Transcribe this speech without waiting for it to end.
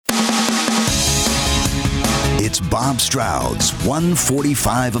Bob Stroud's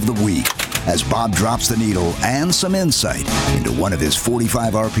 145 of the week as Bob drops the needle and some insight into one of his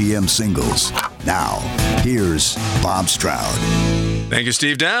 45 RPM singles. Now, here's Bob Stroud. Thank you,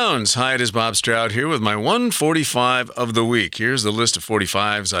 Steve Downs. Hi, it is Bob Stroud here with my 145 of the week. Here's the list of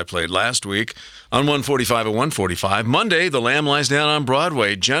 45s I played last week. On 145 at 145, Monday, The Lamb Lies Down on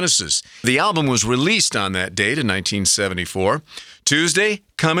Broadway, Genesis. The album was released on that date in 1974. Tuesday,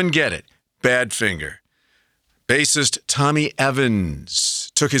 Come and Get It, Badfinger. Bassist Tommy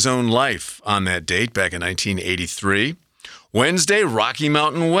Evans took his own life on that date back in 1983. Wednesday, Rocky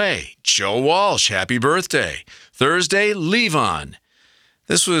Mountain Way, Joe Walsh, Happy Birthday. Thursday, Leave On.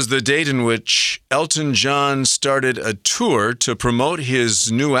 This was the date in which Elton John started a tour to promote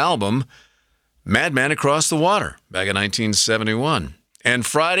his new album, Madman Across the Water, back in 1971. And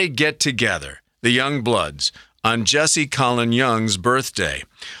Friday, Get Together, The Young Bloods, on Jesse Colin Young's birthday.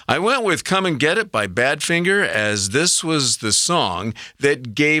 I went with Come and Get It by Badfinger, as this was the song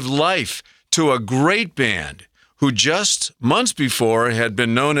that gave life to a great band who just months before had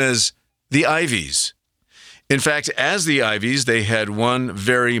been known as the Ivies. In fact, as the Ivies, they had one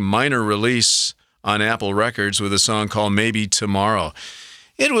very minor release on Apple Records with a song called Maybe Tomorrow.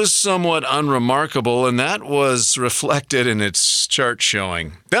 It was somewhat unremarkable, and that was reflected in its chart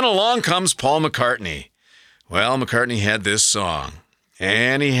showing. Then along comes Paul McCartney. Well, McCartney had this song,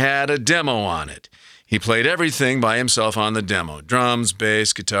 and he had a demo on it. He played everything by himself on the demo: drums,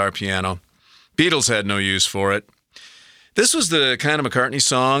 bass, guitar, piano. Beatles had no use for it. This was the kind of McCartney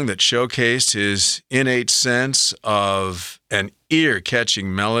song that showcased his innate sense of an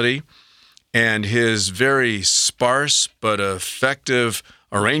ear-catching melody and his very sparse but effective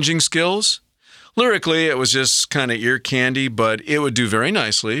arranging skills. Lyrically, it was just kind of ear candy, but it would do very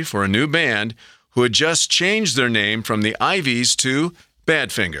nicely for a new band who had just changed their name from the Ivies to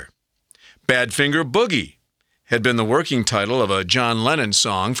Badfinger. Badfinger Boogie had been the working title of a John Lennon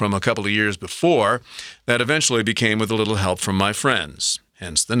song from a couple of years before that eventually became With a Little Help from My Friends,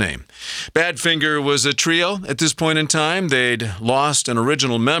 hence the name. Badfinger was a trio at this point in time. They'd lost an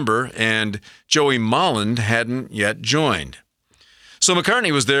original member, and Joey Molland hadn't yet joined. So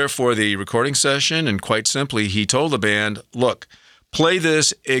McCartney was there for the recording session, and quite simply, he told the band, look, play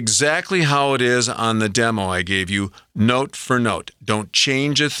this exactly how it is on the demo I gave you, note for note. Don't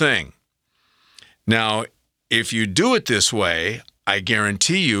change a thing. Now, if you do it this way, I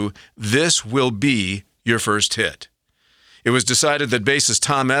guarantee you this will be your first hit. It was decided that bassist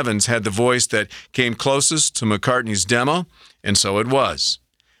Tom Evans had the voice that came closest to McCartney's demo, and so it was.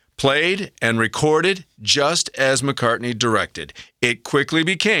 Played and recorded just as McCartney directed. It quickly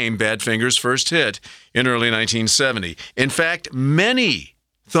became Badfinger's first hit in early 1970. In fact, many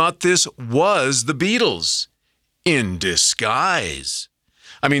thought this was the Beatles in disguise.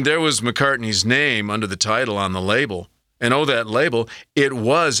 I mean, there was McCartney's name under the title on the label. And oh, that label, it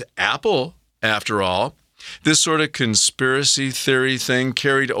was Apple, after all. This sort of conspiracy theory thing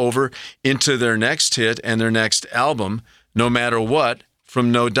carried over into their next hit and their next album, No Matter What, from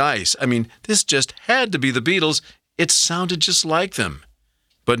No Dice. I mean, this just had to be the Beatles. It sounded just like them.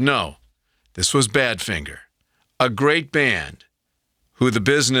 But no, this was Badfinger, a great band who the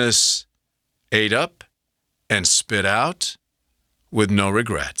business ate up and spit out with no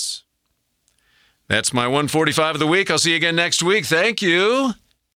regrets. That's my 145 of the week. I'll see you again next week. Thank you.